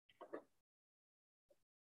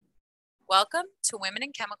Welcome to Women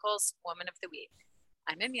in Chemicals Woman of the Week.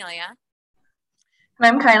 I'm Amelia. And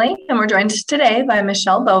I'm Kylie, and we're joined today by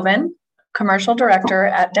Michelle Bovin, Commercial Director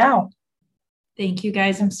at Dow. Thank you,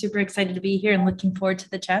 guys. I'm super excited to be here and looking forward to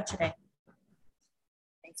the chat today.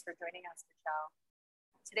 Thanks for joining us, Michelle.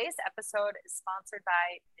 Today's episode is sponsored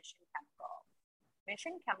by Mission Chemical.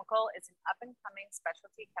 Mission Chemical is an up-and-coming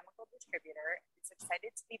specialty chemical distributor and is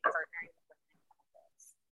excited to be partnering with Women in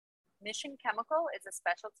Chemicals. Mission Chemical is a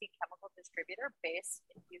specialty chemical distributor based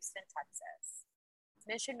in Houston, Texas.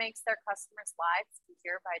 Mission makes their customers' lives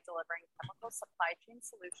easier by delivering chemical supply chain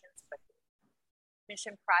solutions quickly.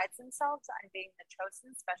 Mission prides themselves on being the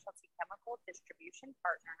chosen specialty chemical distribution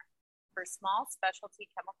partner for small specialty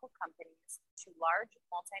chemical companies to large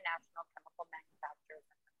multinational chemical manufacturers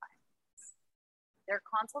and refineries. Their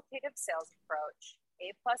consultative sales approach,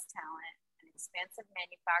 A-plus talent, and expansive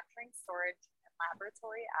manufacturing, storage, and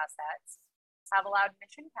laboratory assets have allowed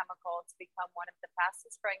Mission Chemical to become one of the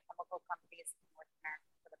fastest growing chemical companies in North America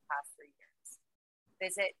for the past 3 years.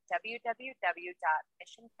 Visit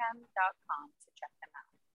www.missionchem.com to check them out.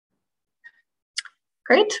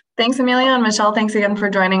 Great. Thanks, Amelia, and Michelle, thanks again for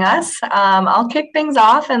joining us. I'll kick things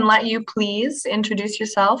off and let you please introduce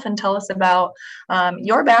yourself and tell us about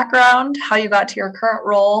your background, how you got to your current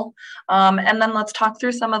role, and then let's talk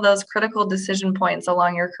through some of those critical decision points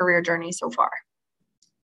along your career journey so far.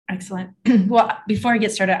 Excellent. Well, before I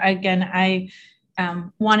get started, I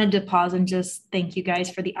wanted to pause and just thank you guys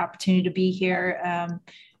for the opportunity to be here.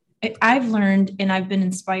 I've learned and I've been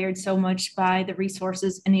inspired so much by the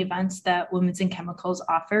resources and the events that Women's in Chemicals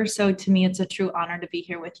offer. So to me, it's a true honor to be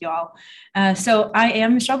here with y'all. So I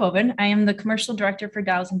am Michelle Bovin. I am the Commercial Director for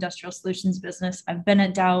Dow's Industrial Solutions business. I've been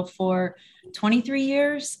at Dow for 23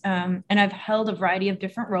 years, and I've held a variety of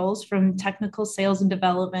different roles from technical sales and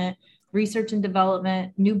development, research and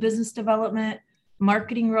development, new business development,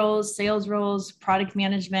 marketing roles, sales roles, product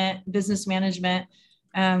management, business management,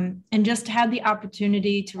 and just had the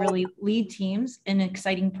opportunity to really lead teams in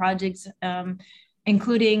exciting projects,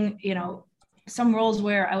 including, some roles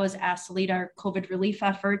where I was asked to lead our COVID relief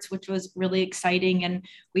efforts, which was really exciting. And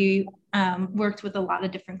we worked with a lot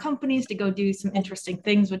of different companies to go do some interesting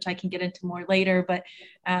things, which I can get into more later, but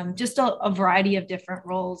just a variety of different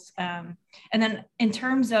roles. And then in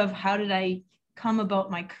terms of how did I come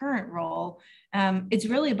about my current role, it's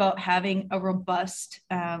really about having a robust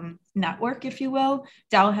network, if you will.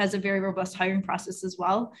 Dow has a very robust hiring process as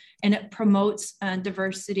well, and it promotes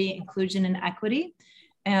diversity, inclusion, and equity.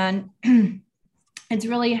 And it's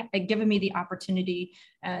really given me the opportunity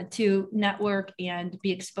to network and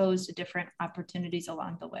be exposed to different opportunities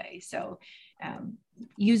along the way. So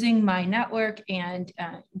using my network and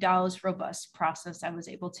Dow's robust process, I was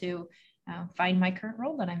able to find my current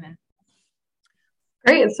role that I'm in.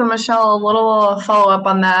 Great. So Michelle, a little follow-up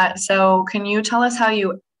on that. So can you tell us how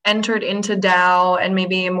you entered into Dow and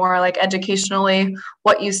maybe more like educationally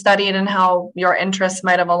what you studied and how your interests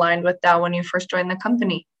might have aligned with Dow when you first joined the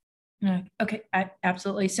company? Okay,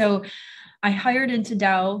 absolutely. So I hired into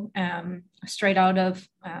Dow straight out of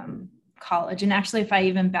college. And actually, if I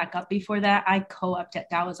even back up before that, I co-opted at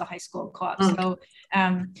Dow as a high school co-op. So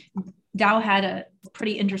Dow had a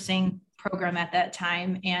pretty interesting program at that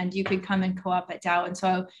time, and you could come and co-op at Dow. And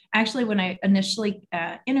so actually, when I initially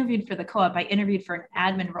interviewed for the co-op, I interviewed for an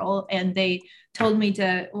admin role, and they told me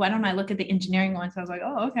why don't I look at the engineering one? So I was like,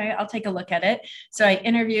 oh, okay, I'll take a look at it. So I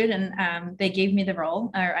interviewed, and they gave me the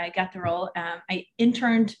role, or I got the role. I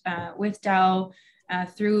interned with Dow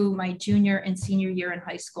through my junior and senior year in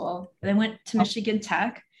high school. Then I went to Michigan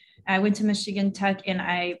Tech. I went to Michigan Tech, and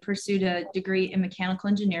I pursued a degree in mechanical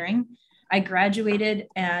engineering. I graduated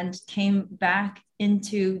and came back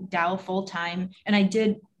into Dow full-time, and I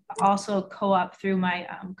did also co-op through my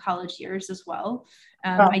college years as well.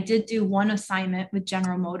 I did do one assignment with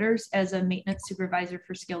General Motors as a maintenance supervisor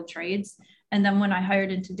for skilled trades. And then when I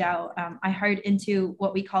hired into Dow, I hired into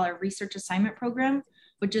what we call our research assignment program,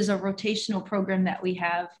 which is a rotational program that we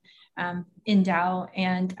have in Dow.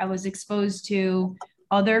 And I was exposed to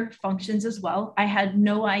other functions as well. I had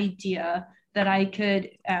no idea that I could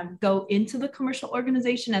go into the commercial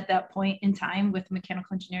organization at that point in time with a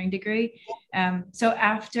mechanical engineering degree. So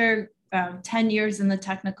after 10 years in the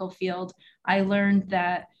technical field, I learned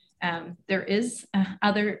that there is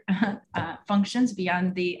other functions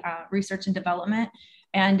beyond the research and development.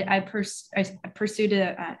 And I pursued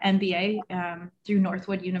an MBA through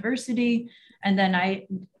Northwood University. And then I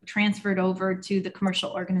transferred over to the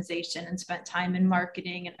commercial organization and spent time in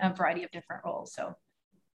marketing and a variety of different roles. So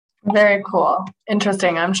very cool.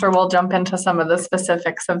 Interesting. I'm sure we'll jump into some of the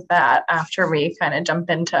specifics of that after we kind of jump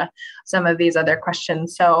into some of these other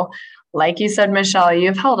questions. So Like you said, Michelle,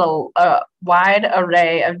 you've held a wide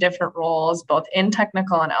array of different roles, both in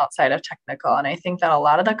technical and outside of technical. And I think that a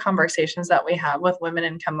lot of the conversations that we have with women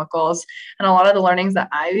in chemicals and a lot of the learnings that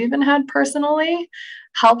I've even had personally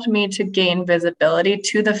helped me to gain visibility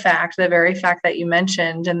to the very fact that you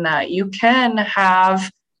mentioned, and that you can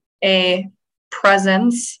have a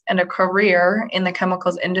presence and a career in the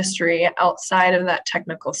chemicals industry outside of that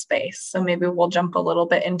technical space. So maybe we'll jump a little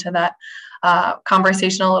bit into that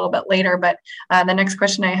conversation a little bit later. But the next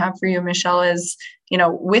question I have for you, Michelle, is,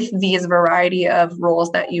 with these variety of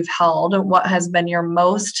roles that you've held, what has been your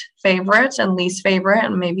most favorite and least favorite,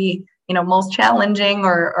 and maybe, most challenging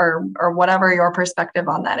or whatever your perspective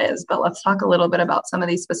on that is. But let's talk a little bit about some of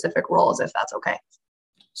these specific roles, if that's okay.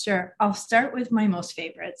 Sure. I'll start with my most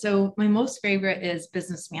favorite. So my most favorite is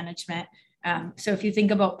business management. So if you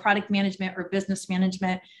think about product management or business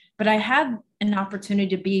management, but I had an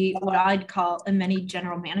opportunity to be what I'd call a mini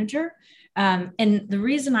general manager. And the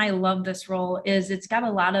reason I love this role is it's got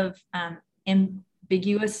a lot of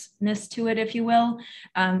ambiguousness to it, if you will.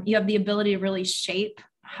 You have the ability to really shape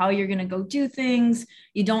how you're going to go do things.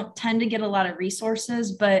 You don't tend to get a lot of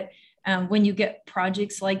resources, but when you get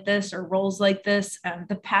projects like this or roles like this,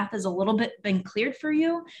 the path has a little bit been cleared for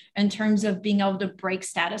you in terms of being able to break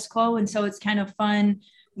status quo. And so it's kind of fun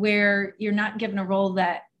where you're not given a role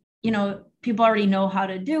that, people already know how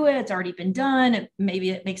to do it. It's already been done.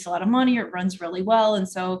 Maybe it makes a lot of money or it runs really well. And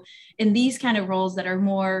so in these kind of roles that are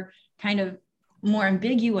more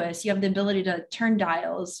ambiguous, you have the ability to turn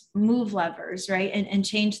dials, move levers, right? And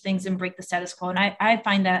change things and break the status quo. And I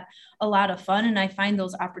find that a lot of fun. And I find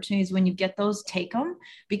those opportunities, when you get those, take them,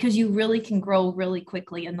 because you really can grow really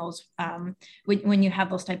quickly in those, when you have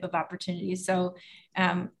those type of opportunities. So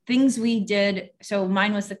things we did, so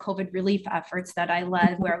mine was the COVID relief efforts that I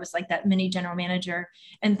led, where I was like that mini general manager,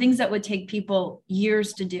 and things that would take people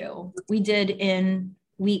years to do, we did in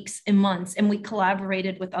weeks and months. And we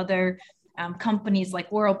collaborated with other companies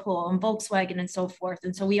like Whirlpool and Volkswagen and so forth.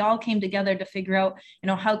 And so we all came together to figure out,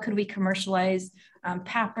 how could we commercialize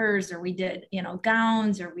pappers, or we did,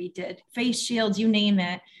 gowns, or we did face shields, you name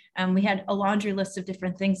it. We had a laundry list of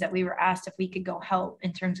different things that we were asked if we could go help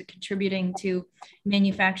in terms of contributing to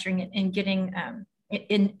manufacturing and getting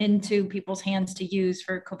into people's hands to use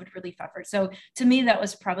for COVID relief efforts. So to me, that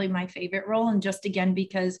was probably my favorite role. And just again,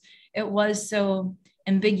 because it was so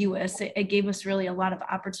ambiguous, it gave us really a lot of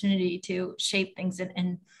opportunity to shape things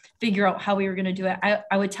and figure out how we were going to do it.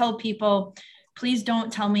 I would tell people, please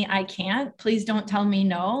don't tell me I can't. Please don't tell me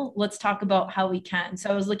no. Let's talk about how we can. So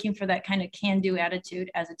I was looking for that kind of can-do attitude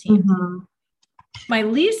as a team. Mm-hmm. My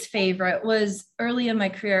least favorite was early in my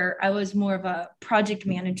career. I was more of a project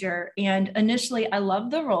manager. And initially I loved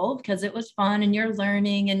the role because it was fun and you're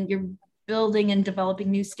learning and you're building and developing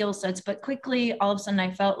new skill sets. But quickly, all of a sudden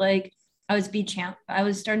I felt like I was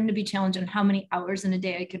starting to be challenged on how many hours in a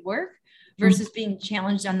day I could work versus being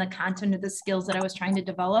challenged on the content of the skills that I was trying to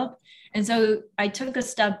develop. And so I took a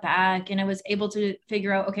step back and I was able to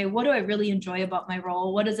figure out, okay, what do I really enjoy about my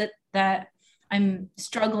role? What is it that I'm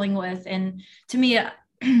struggling with? And to me,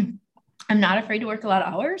 I'm not afraid to work a lot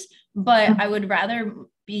of hours, but I would rather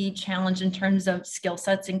be challenged in terms of skill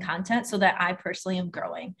sets and content so that I personally am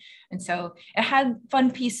growing. And so it had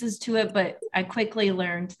fun pieces to it, but I quickly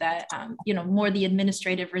learned that, more the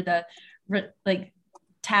administrative or the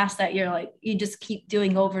tasks that you just keep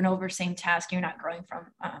doing over and over, same task you're not growing from.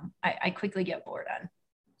 I quickly get bored on.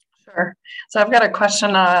 Sure. So I've got a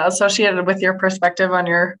question associated with your perspective on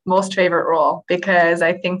your most favorite role, because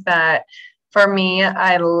I think that for me,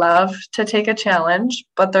 I love to take a challenge,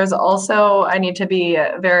 but there's also, I need to be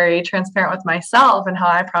very transparent with myself and how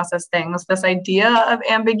I process things. This idea of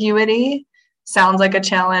ambiguity sounds like a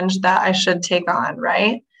challenge that I should take on,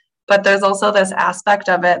 right? But there's also this aspect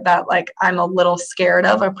of it that I'm a little scared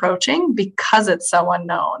of approaching because it's so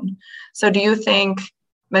unknown. So do you think,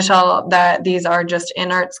 Michelle, that these are just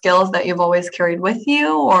innate skills that you've always carried with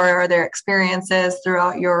you, or are there experiences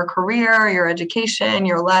throughout your career, your education,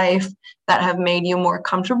 your life that have made you more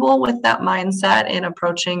comfortable with that mindset in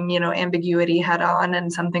approaching, ambiguity head on,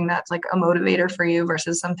 and something that's like a motivator for you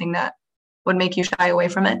versus something that would make you shy away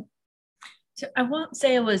from it? So I won't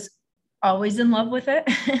say I was always in love with it.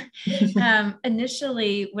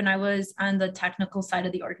 Initially, when I was on the technical side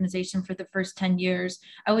of the organization for the first 10 years,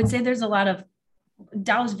 I would say there's a lot of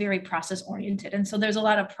Dow is very process oriented. And so there's a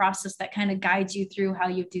lot of process that kind of guides you through how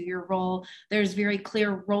you do your role. There's very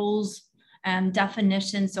clear roles and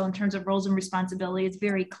definitions. So in terms of roles and responsibility, it's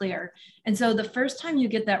very clear. And so the first time you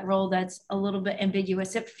get that role that's a little bit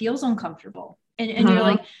ambiguous, it feels uncomfortable. And you're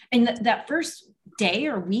like, and that first day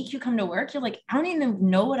or week you come to work, you're like, I don't even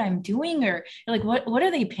know what I'm doing. Or you're like, what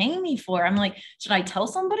are they paying me for? I'm like, should I tell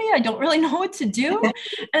somebody? I don't really know what to do.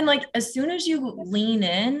 And like, as soon as you lean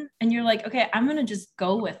in and you're like, okay, I'm going to just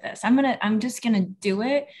go with this. I'm just going to do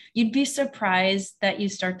it. You'd be surprised that you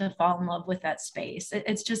start to fall in love with that space.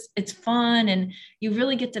 It's fun. And you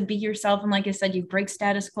really get to be yourself. And like I said, you break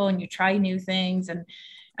status quo and you try new things. And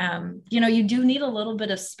you do need a little bit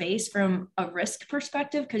of space from a risk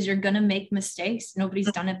perspective because you're going to make mistakes.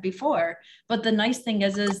 Nobody's done it before. But the nice thing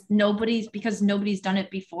is because nobody's done it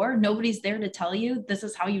before, nobody's there to tell you this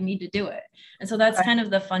is how you need to do it. And so that's kind of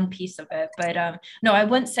the fun piece of it. But no, I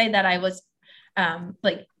wouldn't say that I was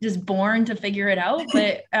like just born to figure it out.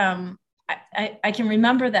 But I can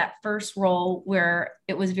remember that first role where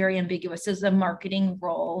it was very ambiguous. It was a marketing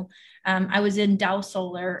role. I was in Dow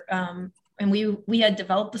Solar, and we had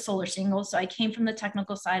developed the solar shingle. So I came from the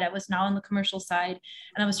technical side. I was now on the commercial side,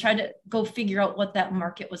 and I was trying to go figure out what that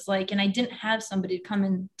market was like. And I didn't have somebody to come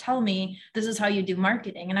and tell me, this is how you do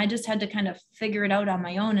marketing. And I just had to kind of figure it out on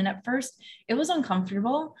my own. And at first it was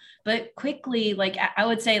uncomfortable, but quickly, like I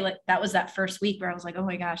would say like that was that first week where I was like, oh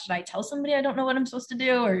my gosh, should I tell somebody I don't know what I'm supposed to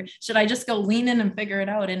do? Or should I just go lean in and figure it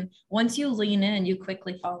out? And once you lean in, you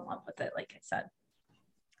quickly fall in love with it. Like I said.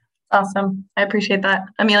 Awesome. I appreciate that.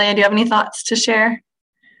 Amelia, do you have any thoughts to share?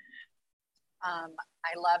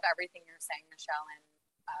 I love everything you're saying, Michelle. And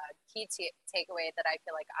key takeaway that I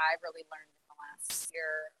feel like I've really learned in the last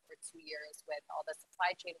year or 2 years with all the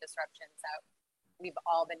supply chain disruptions that we've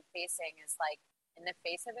all been facing is like, in the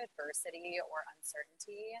face of adversity or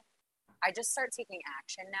uncertainty, I just start taking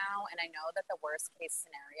action now. And I know that the worst case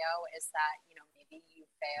scenario is that, maybe you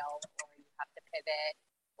fail or you have to pivot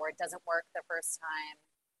or it doesn't work the first time.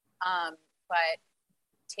 But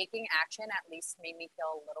taking action at least made me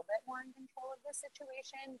feel a little bit more in control of the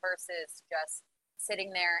situation versus just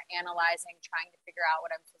sitting there, analyzing, trying to figure out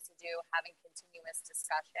what I'm supposed to do, having continuous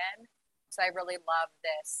discussion. So I really love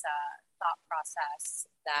this thought process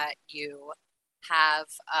that you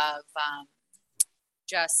have of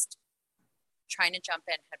just trying to jump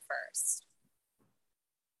in head first.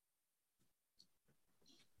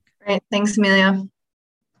 Great. Thanks, Amelia.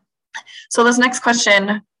 So this next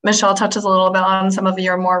question, Michelle touches a little bit on some of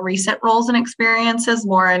your more recent roles and experiences,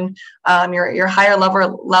 more in your higher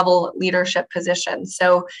level leadership positions.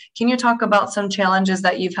 So can you talk about some challenges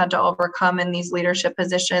that you've had to overcome in these leadership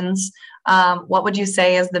positions? What would you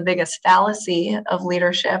say is the biggest fallacy of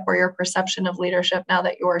leadership or your perception of leadership now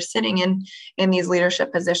that you are sitting in these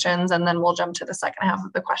leadership positions? And then we'll jump to the second half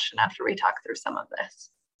of the question after we talk through some of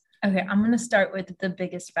this. Okay, I'm going to start with the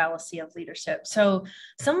biggest fallacy of leadership. So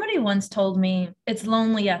somebody once told me it's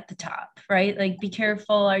lonely at the top, right? Like, be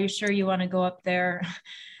careful. Are you sure you want to go up there?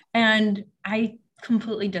 And I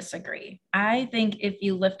completely disagree. I think if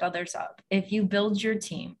you lift others up, if you build your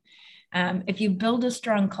team, if you build a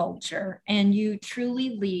strong culture and you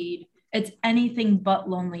truly lead, it's anything but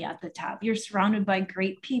lonely at the top. You're surrounded by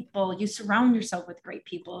great people. You surround yourself with great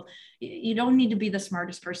people. You don't need to be the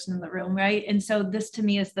smartest person in the room, right? And so this to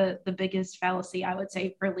me is the biggest fallacy I would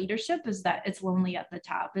say for leadership is that it's lonely at the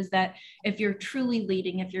top, is that if you're truly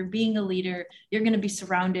leading, if you're being a leader, you're going to be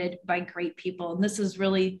surrounded by great people. And this is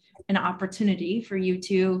really an opportunity for you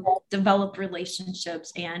to develop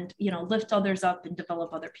relationships and, lift others up and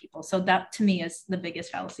develop other people. So that to me is the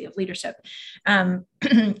biggest fallacy of leadership.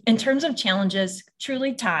 In terms of challenges,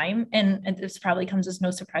 truly time, and this probably comes as no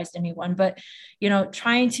surprise to anyone, but,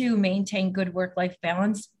 trying to maintain good work-life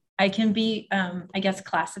balance, I can be,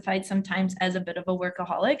 classified sometimes as a bit of a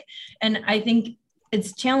workaholic. And I think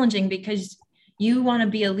it's challenging because you want to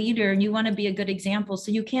be a leader and you want to be a good example.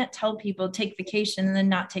 So you can't tell people take vacation and then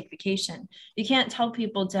not take vacation. You can't tell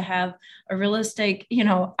people to have a realistic,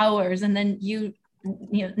 hours and then you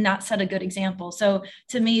not set a good example. So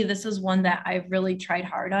to me, this is one that I've really tried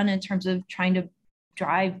hard on in terms of trying to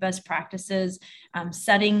drive best practices,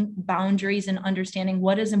 setting boundaries and understanding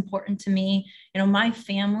what is important to me. My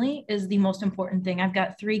family is the most important thing. I've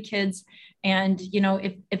got 3 kids and,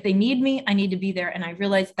 if they need me, I need to be there. And I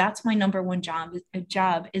realize that's my number one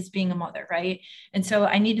job is being a mother. Right. And so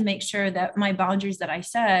I need to make sure that my boundaries that I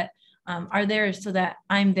set are there so that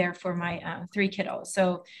I'm there for my 3 kiddos.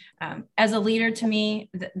 So as a leader, to me,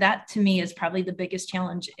 that to me is probably the biggest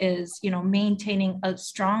challenge is, maintaining a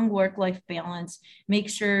strong work-life balance, make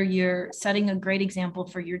sure you're setting a great example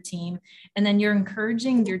for your team, and then you're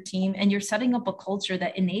encouraging your team and you're setting up a culture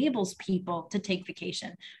that enables people to take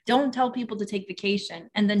vacation. Don't tell people to take vacation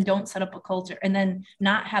and then don't set up a culture and then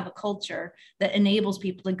not have a culture that enables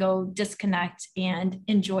people to go disconnect and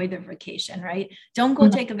enjoy their vacation, right? Don't go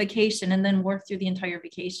take a vacation vacation and then work through the entire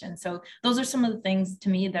vacation. So those are some of the things to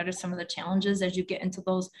me that are some of the challenges as you get into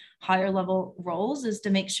those higher level roles, is to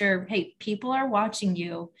make sure, hey, people are watching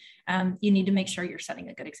you. You need to make sure you're setting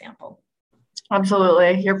a good example.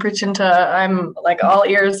 Absolutely. You're preaching to, I'm like all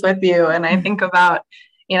ears with you. And I think about,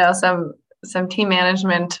 some team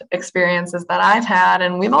management experiences that I've had,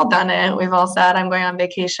 and we've all done it. We've all said, I'm going on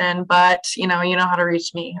vacation, but you know how to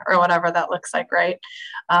reach me, or whatever that looks like. Right.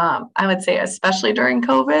 I would say, especially during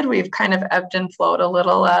COVID, we've kind of ebbed and flowed a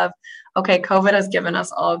little of, okay, COVID has given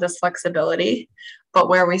us all of this flexibility, but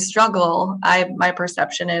where we struggle, my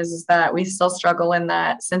perception is that we still struggle in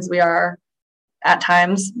that, since we are at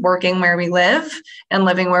times working where we live and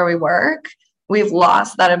living where we work, we've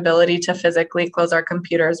lost that ability to physically close our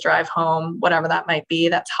computers, drive home, whatever that might be.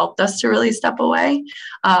 That's helped us to really step away.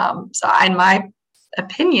 So in my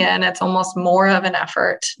opinion, it's almost more of an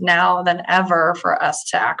effort now than ever for us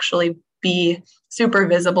to actually be super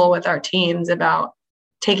visible with our teams about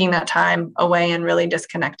taking that time away and really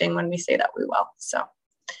disconnecting when we say that we will. So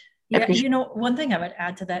yeah, one thing I would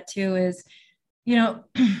add to that too is,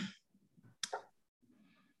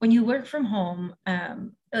 when you work from home,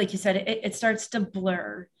 like you said, it starts to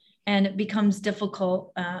blur and it becomes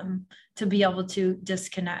difficult to be able to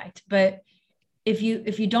disconnect. But if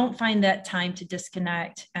you don't find that time to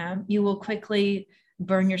disconnect, you will quickly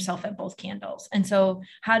burn yourself at both candles. And so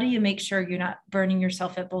how do you make sure you're not burning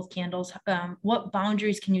yourself at both candles? What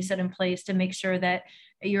boundaries can you set in place to make sure that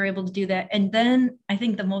you're able to do that? And then I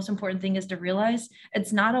think the most important thing is to realize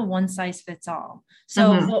it's not a one size fits all.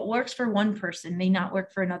 So what works for one person may not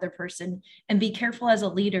work for another person, and be careful as a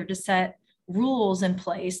leader to set rules in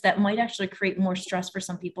place that might actually create more stress for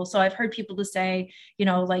some people. So I've heard people to say,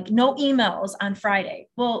 like no emails on Friday.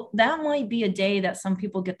 Well, that might be a day that some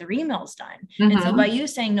people get their emails done. And so by you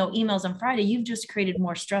saying no emails on Friday, you've just created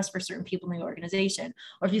more stress for certain people in the organization.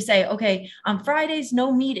 Or if you say, okay, on Fridays,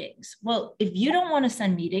 no meetings. Well, if you don't want to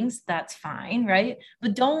send meetings, that's fine, right?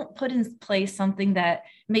 But don't put in place something that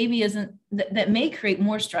maybe that may create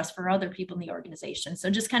more stress for other people in the organization. So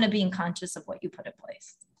just kind of being conscious of what you put in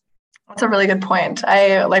place. That's a really good point.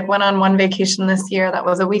 I went on one vacation this year that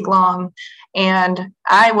was a week long, and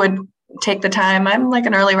I would take the time. I'm like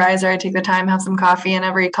an early riser. I take the time, have some coffee, and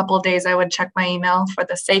every couple of days I would check my email for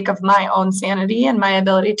the sake of my own sanity and my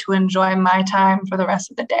ability to enjoy my time for the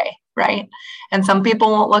rest of the day. Right. And some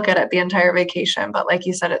people won't look at it the entire vacation, but like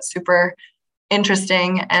you said, it's super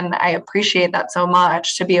interesting. And I appreciate that so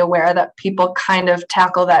much, to be aware that people kind of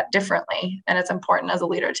tackle that differently. And it's important as a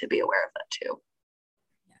leader to be aware of that too.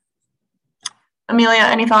 Amelia,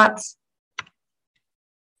 any thoughts?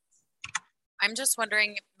 I'm just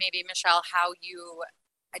wondering, maybe Michelle,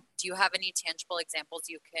 do you have any tangible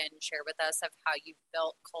examples you can share with us of how you've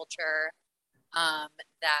built culture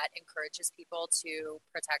that encourages people to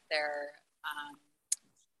protect their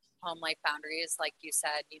home life boundaries? Like you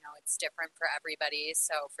said, it's different for everybody.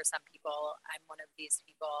 So for some people, I'm one of these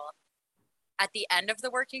people. At the end of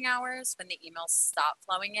the working hours, when the emails stop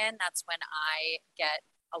flowing in, that's when I get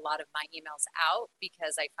a lot of my emails out,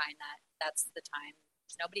 because I find that that's the time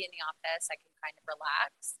there's nobody in the office. I can kind of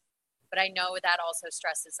relax. But I know that also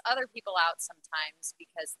stresses other people out sometimes,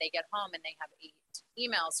 because they get home and they have 8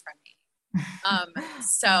 emails from me.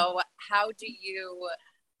 So how do you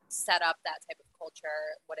set up that type of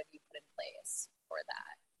culture? What have you put in place for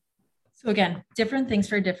that? So again, different things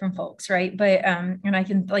for different folks, right? But and I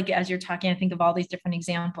can, as you're talking, I think of all these different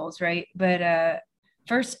examples, right? But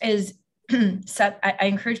first is I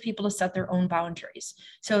encourage people to set their own boundaries.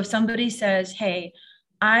 So if somebody says, hey,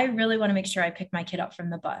 I really want to make sure I pick my kid up from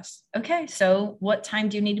the bus. Okay, so what time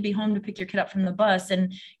do you need to be home to pick your kid up from the bus?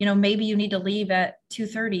 And, maybe you need to leave at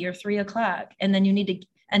 2:30 or 3 o'clock. And then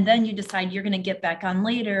then you decide you're going to get back on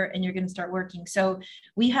later and you're going to start working. So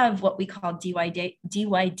we have what we call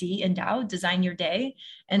DYD in Dow, Design Your Day.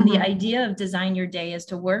 And the idea of Design Your Day is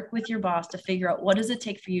to work with your boss to figure out, what does it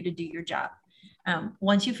take for you to do your job?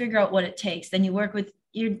 Once you figure out what it takes, then you work with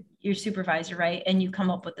your supervisor, right? And you come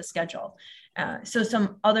up with the schedule. So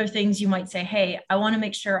some other things you might say, hey, I want to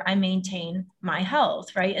make sure I maintain my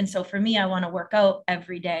health, right? And so for me, I want to work out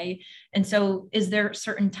every day. And so is there a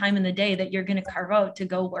certain time in the day that you're going to carve out to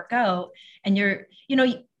go work out? And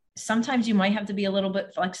sometimes you might have to be a little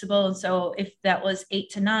bit flexible. And so if that was 8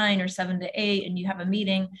 to 9 or 7 to 8 and you have a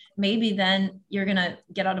meeting, maybe then you're going to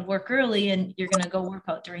get out of work early and you're going to go work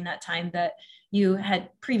out during that time that you had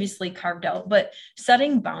previously carved out. But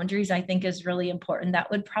setting boundaries, I think, is really important. That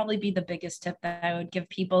would probably be the biggest tip that I would give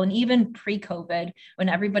people. And even pre-COVID, when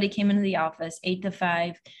everybody came into the office 8 to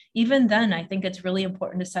 5, even then, I think it's really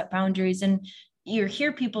important to set boundaries. And you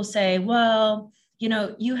hear people say, well,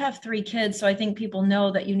 you have 3 kids. So I think people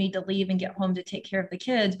know that you need to leave and get home to take care of the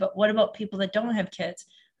kids. But what about people that don't have kids?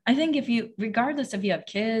 I think regardless if you have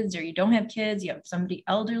kids or you don't have kids, you have somebody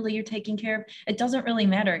elderly you're taking care of, it doesn't really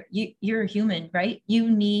matter. You're a human, right? You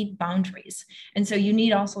need boundaries. And so you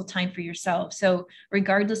need also time for yourself. So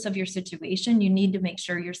regardless of your situation, you need to make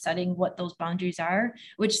sure you're setting what those boundaries are,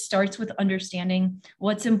 which starts with understanding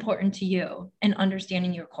what's important to you and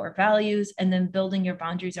understanding your core values, and then building your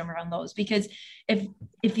boundaries around those. Because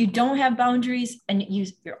if you don't have boundaries and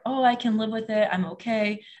you're, oh, I can live with it, I'm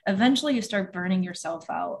okay, eventually you start burning yourself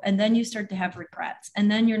out, and then you start to have regrets,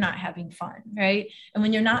 and then you're not having fun, right? And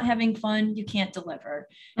when you're not having fun, you can't deliver.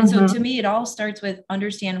 And so to me, it all starts with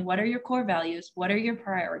understand what are your core values, what are your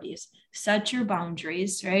priorities, set your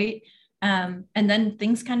boundaries, right? And then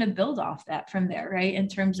things kind of build off that from there, right? In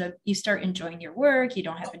terms of you start enjoying your work, you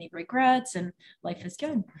don't have any regrets, and life is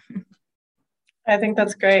good. I think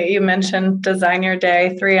that's great. You mentioned Design Your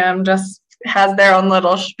Day. 3M just has their own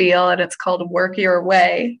little spiel, and it's called Work Your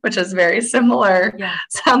Way, which is very similar. Yeah.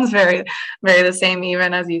 Sounds very, very the same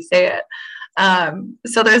even as you say it.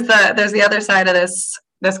 So there's the other side of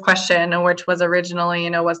this question, which was originally,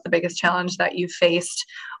 what's the biggest challenge that you faced,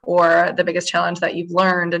 or the biggest challenge that you've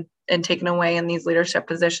learned and taken away in these leadership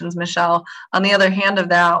positions, Michelle? On the other hand of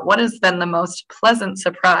that, what has been the most pleasant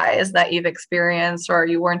surprise that you've experienced or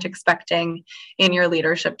you weren't expecting in your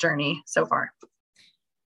leadership journey so far?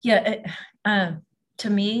 Yeah, to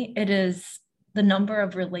me, it is the number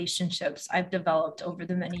of relationships I've developed over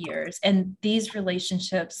the many years. And these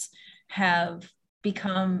relationships have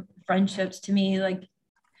become friendships to me. Like,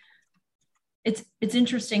 it's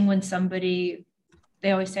interesting when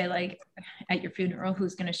they always say, like, at your funeral,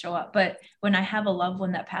 who's going to show up? But when I have a loved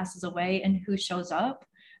one that passes away and who shows up,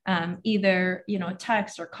 either,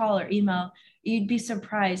 text or call or email, you'd be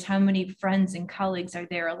surprised how many friends and colleagues are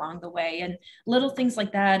there along the way. And little things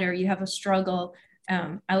like that, or you have a struggle.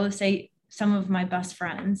 I would say some of my best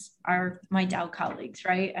friends are my Dow colleagues,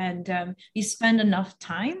 right? And you spend enough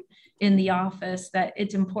time in the office that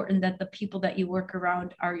it's important that the people that you work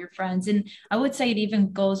around are your friends. And I would say it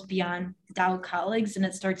even goes beyond Dow colleagues, and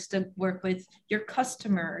it starts to work with your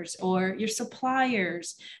customers or your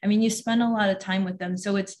suppliers. I mean, you spend a lot of time with them.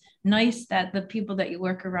 So it's nice that the people that you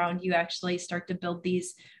work around, you actually start to build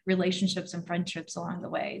these relationships and friendships along the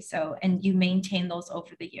way. So, and you maintain those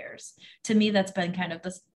over the years. To me, that's been kind of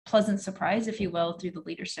this pleasant surprise, if you will, through the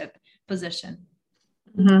leadership position.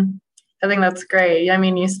 Mm-hmm. I think that's great. I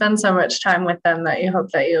mean, you spend so much time with them that you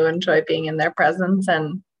hope that you enjoy being in their presence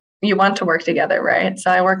and you want to work together, right?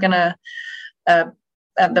 So I work in at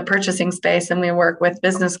the purchasing space, and we work with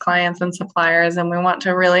business clients and suppliers, and we want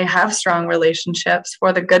to really have strong relationships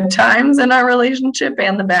for the good times in our relationship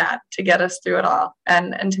and the bad to get us through it all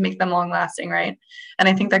and to make them long lasting, right? And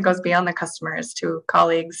I think that goes beyond the customers to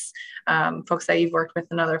colleagues, folks that you've worked with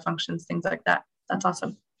in other functions, things like that. That's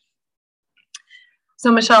awesome.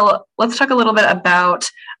 So Michelle, let's talk a little bit about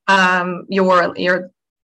your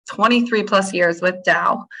 23 plus years with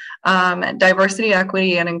Dow. Diversity,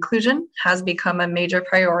 equity, and inclusion has become a major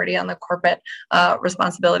priority on the corporate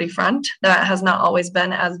responsibility front. That has not always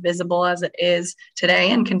been as visible as it is today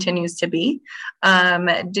and continues to be.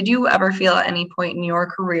 Did you ever feel at any point in your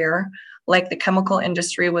career like the chemical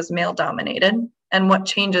industry was male dominated? And what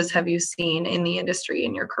changes have you seen in the industry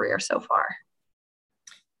in your career so far?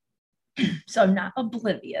 So I'm not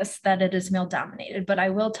oblivious that it is male dominated, but I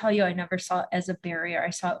will tell you, I never saw it as a barrier. I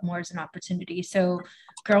saw it more as an opportunity. So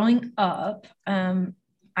growing up, I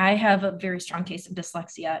have a very strong case of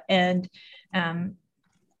dyslexia, and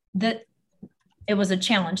that it was a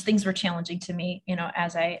challenge. Things were challenging to me,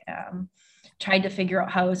 as I tried to figure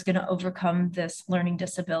out how I was going to overcome this learning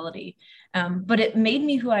disability. But it made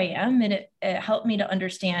me who I am, and it helped me to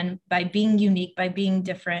understand, by being unique, by being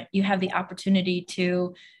different, you have the opportunity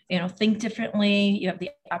to think differently. You have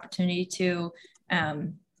the opportunity to,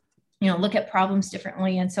 look at problems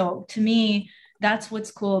differently. And so to me, that's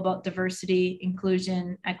what's cool about diversity,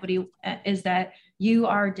 inclusion, equity, is that you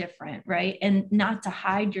are different, right? And not to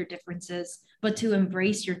hide your differences, but to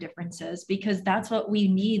embrace your differences, because that's what we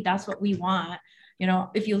need. That's what we want.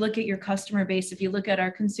 If you look at your customer base, if you look at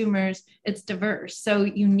our consumers, it's diverse. So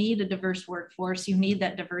you need a diverse workforce. You need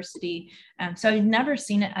that diversity. So I've never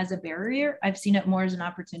seen it as a barrier. I've seen it more as an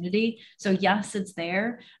opportunity. So yes, it's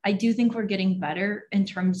there. I do think we're getting better in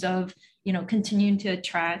terms of, continuing to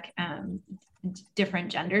attract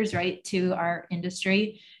different genders, right, to our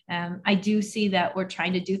industry. I do see that we're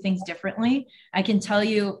trying to do things differently. I can tell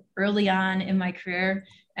you early on in my career,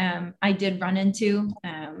 I did run into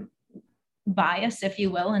bias, if you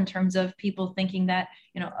will, in terms of people thinking that,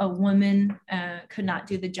 a woman could not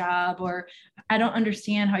do the job, or I don't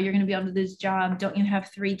understand how you're going to be able to do this job. Don't you have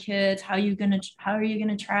 3 kids? How are you going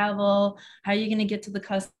to travel? How are you going to get to the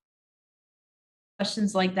customer?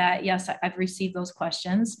 Questions like that. Yes, I've received those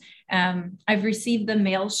questions. I've received the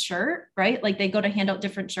male shirt, right? Like they go to hand out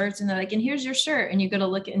different shirts and they're like, and here's your shirt. And you go to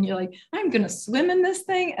look at it and you're like, I'm going to swim in this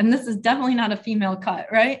thing. And this is definitely not a female cut,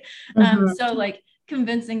 right? So like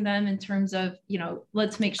convincing them in terms of,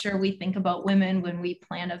 let's make sure we think about women when we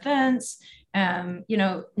plan events.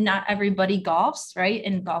 Not everybody golfs, right?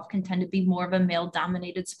 And golf can tend to be more of a male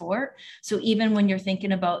dominated sport. So even when you're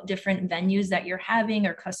thinking about different venues that you're having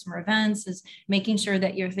or customer events, is making sure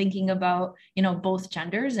that you're thinking about, both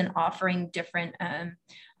genders and offering different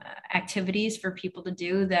activities for people to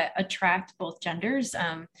do that attract both genders.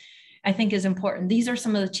 I think is important. These are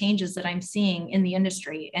some of the changes that I'm seeing in the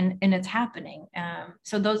industry, and it's happening.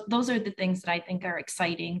 So those are the things that I think are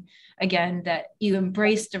exciting. Again, that you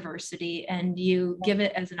embrace diversity and you give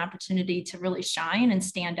it as an opportunity to really shine and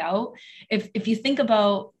stand out. If you think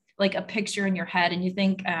about like a picture in your head and you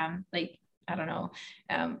think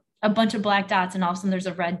a bunch of black dots and all of a sudden there's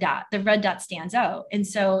a red dot, the red dot stands out. And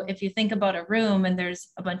so if you think about a room and there's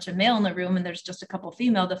a bunch of male in the room and there's just a couple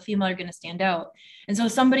female, the female are going to stand out. And so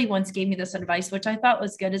somebody once gave me this advice, which I thought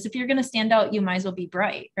was good, is if you're going to stand out, you might as well be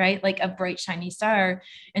bright, right? Like a bright, shiny star.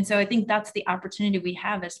 And so I think that's the opportunity we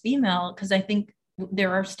have as female, because I think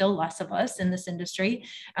there are still less of us in this industry,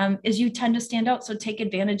 is you tend to stand out. So take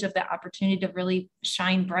advantage of that opportunity to really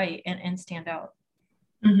shine bright and stand out.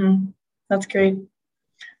 Mm-hmm. That's great.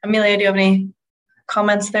 Amelia, do you have any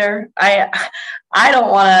comments there? I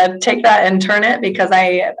don't want to take that and turn it, because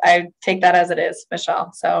I take that as it is,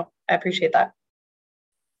 Michelle. So I appreciate that.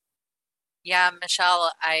 Yeah,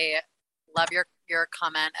 Michelle, I love your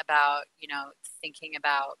comment about, thinking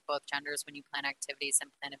about both genders when you plan activities and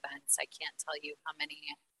plan events. I can't tell you how many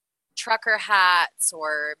trucker hats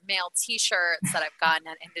or male t-shirts that I've gotten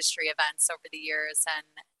at industry events over the years. And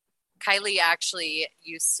Kylie actually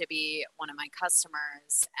used to be one of my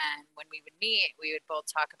customers, and when we would meet, we would both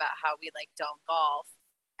talk about how we don't golf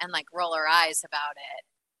and roll our eyes about it.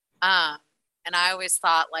 And I always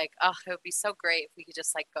thought it would be so great if we could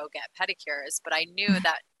just go get pedicures, but I knew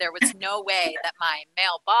that there was no way that my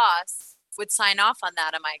male boss would sign off on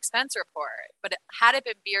that on my expense report. But had it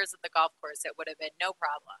been beers at the golf course, it would have been no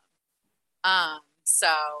problem. So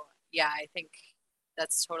yeah, I think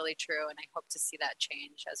that's totally true. And I hope to see that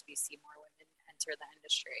change as we see more women enter the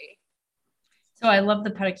industry. So I love the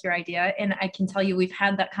pedicure idea. And I can tell you, we've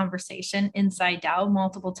had that conversation inside Dow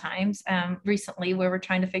multiple times recently, where we're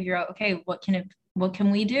trying to figure out, okay, what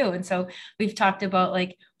can we do? And so we've talked about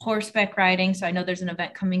horseback riding. So I know there's an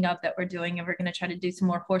event coming up that we're doing, and we're going to try to do some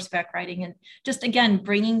more horseback riding, and just, again,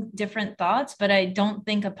 bringing different thoughts. But I don't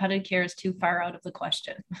think a pedicure is too far out of the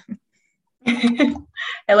question.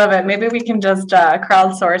 I love it. Maybe we can just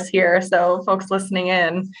crowdsource here. So folks listening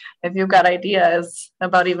in, if you've got ideas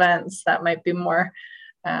about events that might be more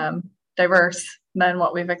diverse than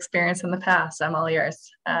what we've experienced in the past, I'm all yours.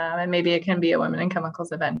 And maybe it can be a Women in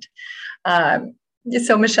Chemicals event.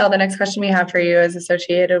 So Michelle, the next question we have for you is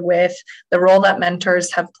associated with the role that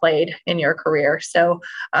mentors have played in your career. So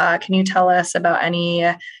can you tell us about any,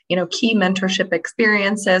 key mentorship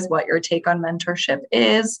experiences, what your take on mentorship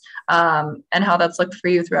is, and how that's looked for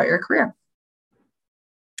you throughout your career?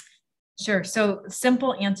 Sure. So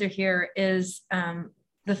simple answer here is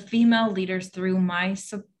the female leaders through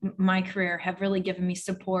my career have really given me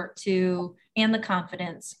support and the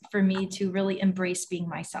confidence for me to really embrace being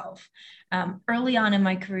myself. Early on in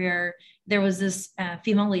my career, there was this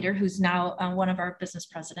female leader who's now one of our business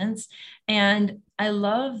presidents. And I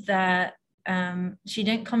love that she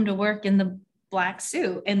didn't come to work in the black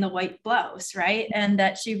suit and the white blouse, right? And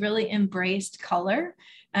that she really embraced color.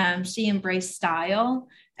 She embraced style.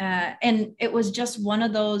 And it was just one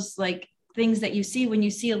of those things that you see when you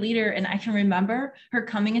see a leader. And I can remember her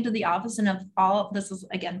coming into the office, and this is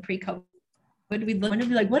again pre-COVID, we'd look and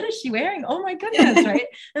be like, what is she wearing? Oh my goodness, right?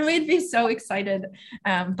 And we'd be so excited.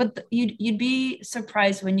 But you'd be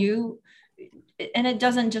surprised and it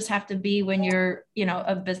doesn't just have to be when you're,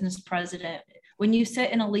 a business president. When you sit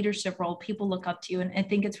in a leadership role, people look up to you. And I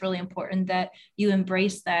think it's really important that you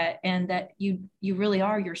embrace that, and that you really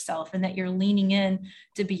are yourself, and that you're leaning in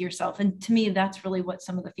to be yourself. And to me, that's really what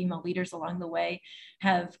some of the female leaders along the way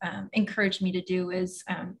have encouraged me to do, is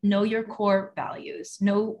know your core values,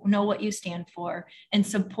 know what you stand for, and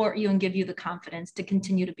support you and give you the confidence to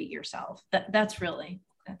continue to be yourself. That's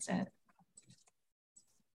it.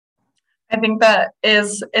 I think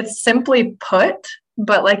it's simply put,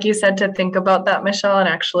 but like you said, to think about that, Michelle, and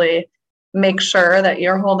actually make sure that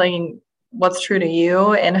you're holding what's true to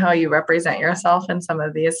you and how you represent yourself in some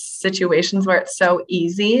of these situations where it's so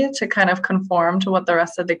easy to kind of conform to what the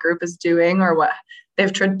rest of the group is doing or what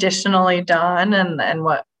they've traditionally done and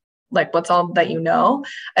what's all that you know.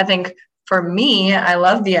 I think for me, I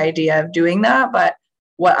love the idea of doing that, but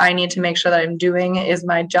what I need to make sure that I'm doing is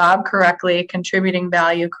my job correctly, contributing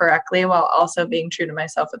value correctly, while also being true to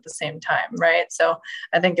myself at the same time, right? So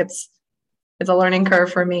I think it's a learning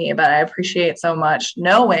curve for me, but I appreciate so much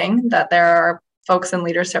knowing that there are folks in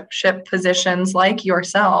leadership positions like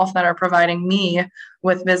yourself that are providing me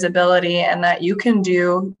with visibility, and that you can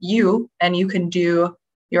do you and you can do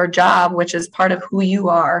your job, which is part of who you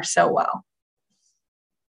are, so well.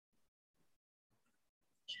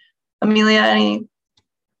 Amelia, any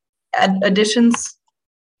additions?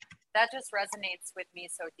 That just resonates with me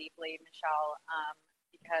so deeply, Michelle,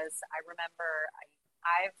 because I remember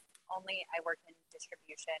I work in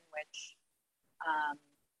distribution, which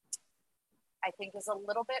I think is a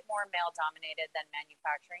little bit more male dominated than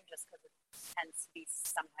manufacturing, just because it tends to be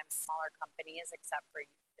sometimes smaller companies, except for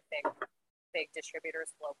the big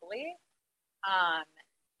distributors globally.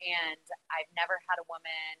 And I've never had a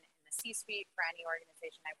woman in the C-suite for any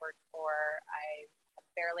organization I worked for. I have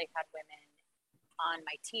barely had women on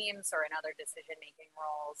my teams or in other decision-making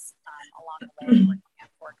roles along the way working at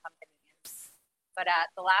 4 companies. But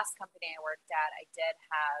at the last company I worked at, I did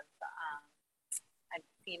have a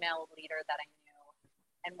female leader that I knew.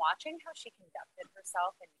 And watching how she conducted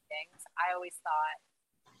herself in meetings, I always thought,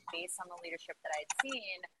 based on the leadership that I'd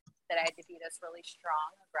seen, that I had to be this really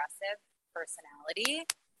strong, aggressive personality.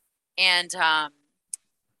 And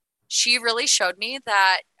she really showed me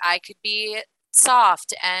that I could be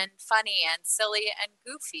soft and funny and silly and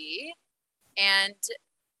goofy and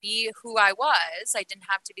be who I was. I didn't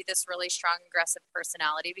have to be this really strong, aggressive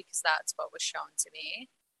personality, because that's what was shown to me.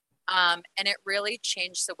 And it really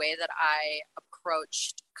changed the way that I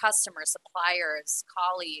approached customers, suppliers,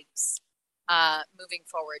 colleagues, moving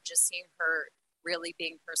forward, just seeing her really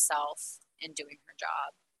being herself and doing her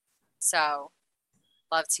job. So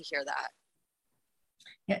love to hear that.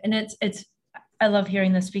 Yeah, and it's I love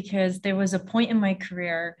hearing this, because there was a point in my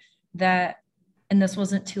career that, and this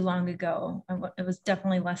wasn't too long ago, it was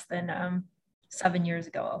definitely less than 7 years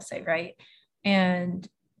ago, I'll say, right? And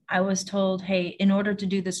I was told, hey, in order to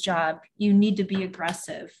do this job, you need to be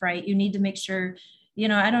aggressive, right? You need to make sure,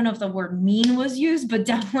 I don't know if the word mean was used, but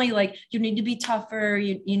definitely like you need to be tougher.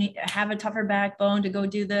 You need to have a tougher backbone to go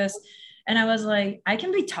do this. And I was like, I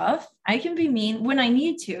can be tough. I can be mean when I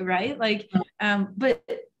need to, right? Like, but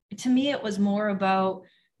to me, it was more about,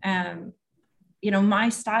 my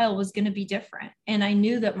style was going to be different. And I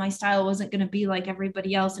knew that my style wasn't going to be like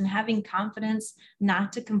everybody else, and having confidence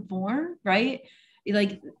not to conform, right?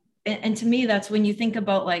 Like, and to me, that's when you think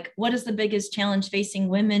about like, what is the biggest challenge facing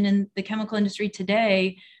women in the chemical industry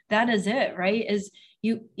today? That is it, right? Is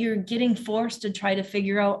you're getting forced to try to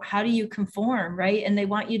figure out, how do you conform, right? And they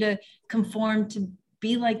want you to conform to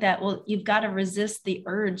be like that. Well, you've got to resist the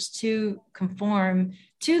urge to conform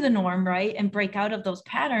to the norm, right? And break out of those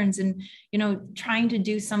patterns and, trying to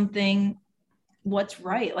do something what's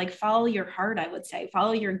right. Like, follow your heart, I would say,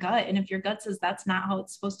 follow your gut. And if your gut says that's not how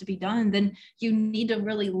it's supposed to be done, then you need to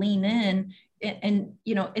really lean in and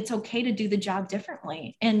it's okay to do the job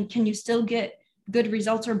differently. And can you still get good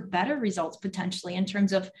results or better results potentially in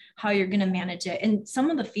terms of how you're going to manage it? And some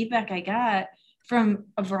of the feedback I got from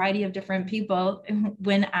a variety of different people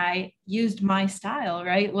when I used my style,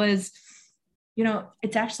 right, was,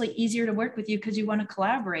 it's actually easier to work with you because you want to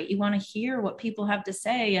collaborate. You want to hear what people have to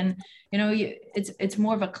say. And, it's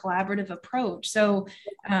more of a collaborative approach. So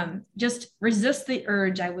just resist the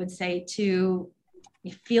urge, I would say, to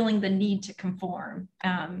feeling the need to conform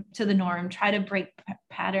to the norm, try to break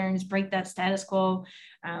patterns, break that status quo,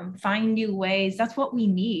 find new ways. That's what we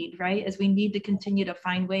need, right? Is we need to continue to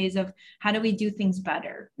find ways of how do we do things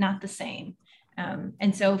better, not the same.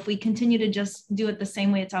 And so if we continue to just do it the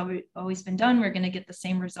same way it's always been done, we're going to get the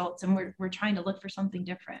same results. And we're trying to look for something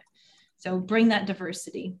different. So bring that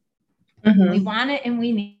diversity. Mm-hmm. We want it and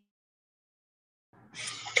we need.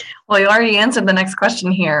 Well, you already answered the next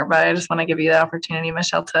question here, but I just want to give you the opportunity,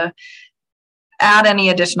 Michelle, to add any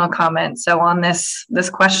additional comments. So on this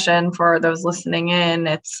question for those listening in,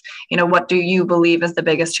 it's, what do you believe is the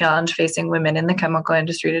biggest challenge facing women in the chemical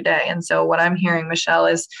industry today? And so what I'm hearing, Michelle,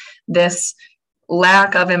 is this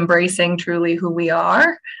lack of embracing truly who we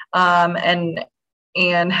are, and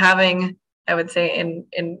having, I would say,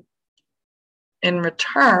 in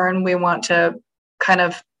return, we want to kind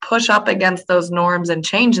of push up against those norms and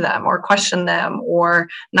change them or question them or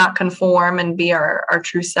not conform and be our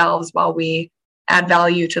true selves while we add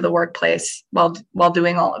value to the workplace while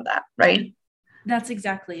doing all of that, right? That's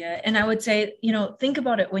exactly it. And I would say, think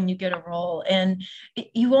about it when you get a role, and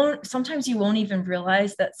sometimes you won't even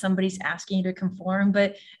realize that somebody's asking you to conform,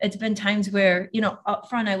 but it's been times where, up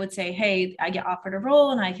front, I would say, hey, I get offered a role,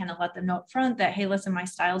 and I kind of let them know up front that, hey, listen, my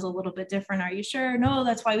style's a little bit different. Are you sure? No,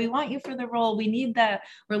 that's why we want you for the role. We need that.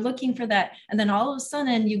 We're looking for that. And then all of a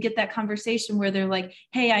sudden you get that conversation where they're like,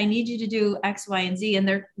 hey, I need you to do X, Y, and Z. And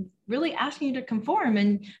they're really asking you to conform.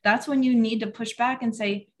 And that's when you need to push back and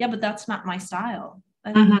say, yeah, but that's not my style.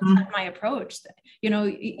 That's not my approach.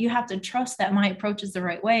 You have to trust that my approach is the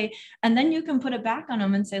right way. And then you can put it back on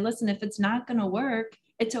them and say, listen, if it's not going to work,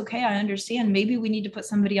 it's okay. I understand. Maybe we need to put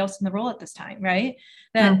somebody else in the role at this time, right?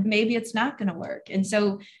 That maybe it's not going to work. And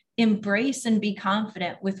so embrace and be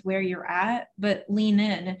confident with where you're at, but lean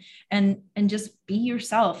in and just be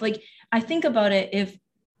yourself. Like, I think about it, if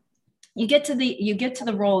you get to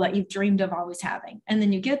the role that you've dreamed of always having, and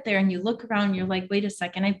then you get there and you look around, you're like, wait a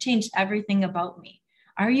second, I've changed everything about me.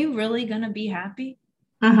 Are you really going to be happy?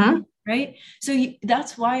 Right? So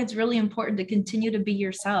that's why it's really important to continue to be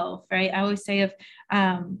yourself, right? I always say, if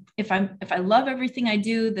I love everything I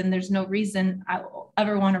do, then there's no reason I will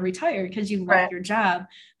ever want to retire, because you love your job.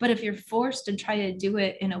 But if you're forced to try to do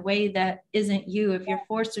it in a way that isn't you, if you're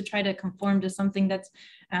forced to try to conform to something that's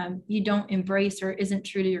you don't embrace or isn't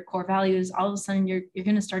true to your core values, all of a sudden you're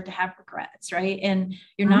going to start to have regrets, right? And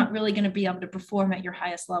you're not really going to be able to perform at your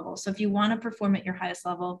highest level. So if you want to perform at your highest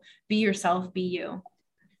level, be yourself, be you.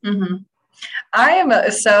 I am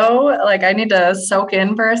so I need to soak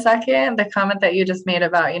in for a second the comment that you just made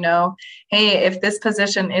about, hey, if this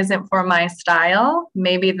position isn't for my style,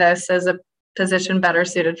 maybe this is a position better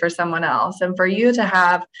suited for someone else. And for you to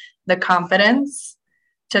have the confidence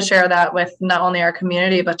to share that with not only our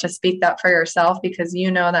community, but to speak that for yourself, because you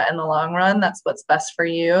know that in the long run, that's what's best for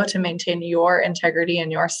you to maintain your integrity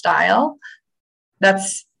and your style. That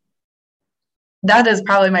is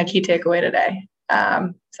probably my key takeaway today.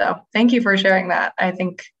 So thank you for sharing that. I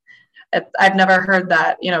think I've never heard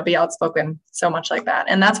that, be outspoken so much like that.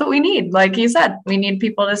 And that's what we need. Like you said, we need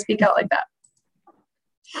people to speak out like that.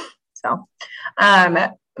 So,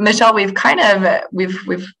 Michelle, we've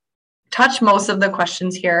touched most of the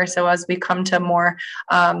questions here. So as we come to more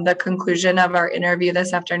the conclusion of our interview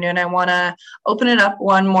this afternoon, I want to open it up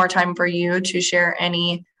one more time for you to share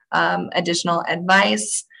any additional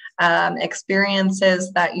advice,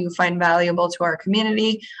 experiences that you find valuable to our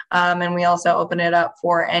community. And we also open it up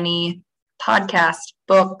for any podcasts,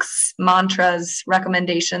 books, mantras,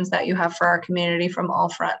 recommendations that you have for our community from all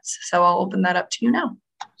fronts. So I'll open that up to you now.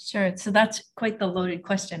 Sure. So that's quite the loaded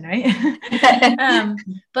question, right?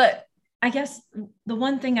 But I guess the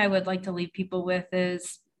one thing I would like to leave people with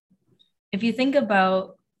is, if you think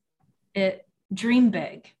about it, dream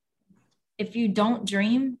big. If you don't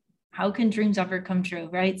dream, how can dreams ever come true,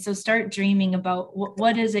 right? So start dreaming about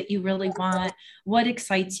what is it you really want, what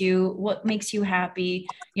excites you, what makes you happy.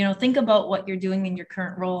 Think about what you're doing in your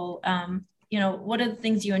current role. What are the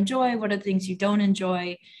things you enjoy? What are the things you don't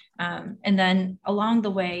enjoy? And then along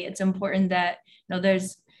the way, it's important that,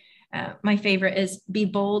 there's my favorite is be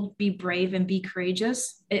bold, be brave, and be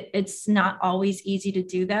courageous. It's not always easy to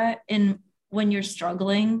do that. And when you're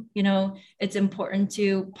struggling, it's important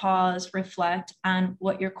to pause, reflect on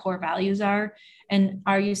what your core values are. And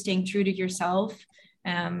are you staying true to yourself?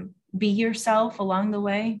 Be yourself along the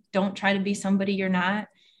way. Don't try to be somebody you're not.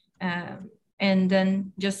 And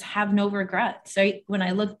then just have no regrets. Right? When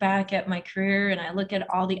I look back at my career and I look at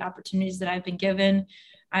all the opportunities that I've been given,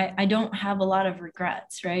 I don't have a lot of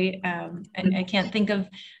regrets, right? And I can't think of,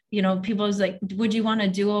 people is like, would you want to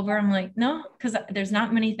do over? I'm like, no, because there's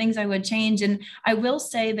not many things I would change. And I will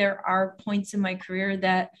say there are points in my career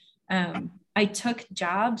that I took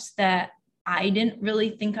jobs that I didn't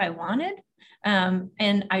really think I wanted.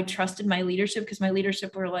 And I trusted my leadership, because my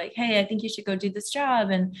leadership were like, hey, I think you should go do this job.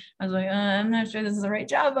 And I was like, I'm not sure this is the right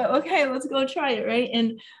job, but okay, let's go try it. Right.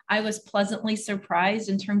 And I was pleasantly surprised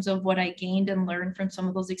in terms of what I gained and learned from some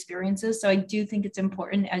of those experiences. So I do think it's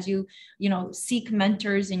important, as you seek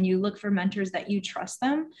mentors and you look for mentors, that you trust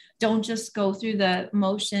them. Don't just go through the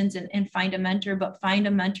motions and find a mentor, but find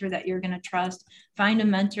a mentor that you're going to trust. Find a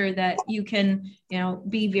mentor that you can,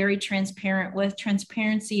 be very transparent with.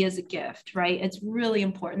 Transparency is a gift, right? It's really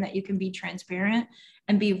important that you can be transparent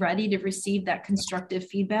and be ready to receive that constructive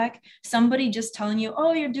feedback. Somebody just telling you,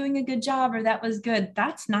 oh, you're doing a good job, or that was good.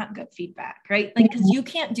 That's not good feedback, right? Because you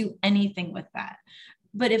can't do anything with that.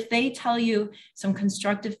 But if they tell you some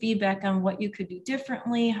constructive feedback on what you could do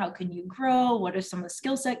differently, how can you grow, what are some of the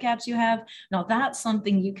skill set gaps you have, now that's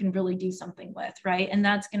something you can really do something with, right? And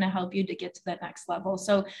that's going to help you to get to that next level.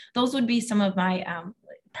 So those would be some of my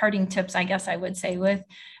parting tips, I guess I would say, with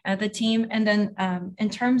the team. And then in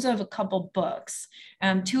terms of a couple books,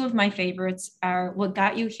 two of my favorites are What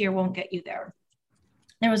Got You Here Won't Get You There.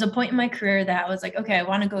 There was a point in my career that I was like, okay, I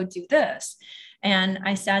want to go do this. And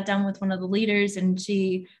I sat down with one of the leaders and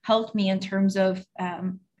she helped me in terms of,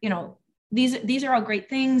 these are all great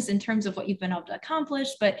things in terms of what you've been able to accomplish.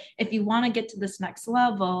 But if you want to get to this next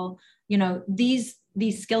level, these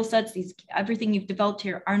skill sets, everything you've developed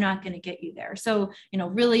here are not going to get you there. So,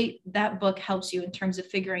 really that book helps you in terms of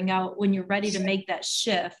figuring out when you're ready to make that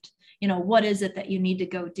shift, what is it that you need to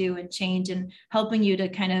go do and change, and helping you to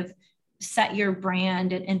kind of set your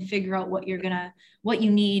brand and figure out what you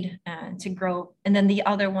need to grow. And then the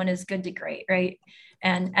other one is Good to Great, right?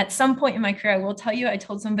 And at some point in my career, I will tell you, I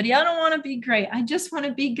told somebody, I don't want to be great. I just want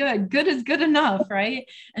to be good. Good is good enough, right?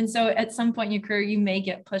 And so at some point in your career, you may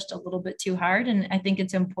get pushed a little bit too hard. And I think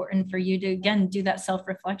it's important for you to, again, do that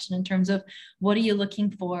self-reflection in terms of what are you looking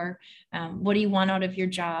for? What do you want out of your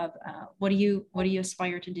job? What do you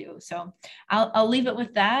aspire to do? So I'll leave it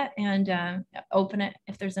with that and open it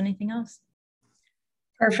if there's anything else.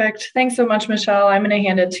 Perfect. Thanks so much, Michelle. I'm going to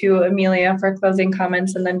hand it to Amelia for closing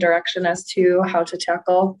comments and then direction as to how to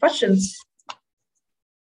tackle questions.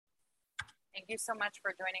 Thank you so much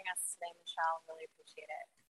for joining us today, Michelle. Really appreciate it.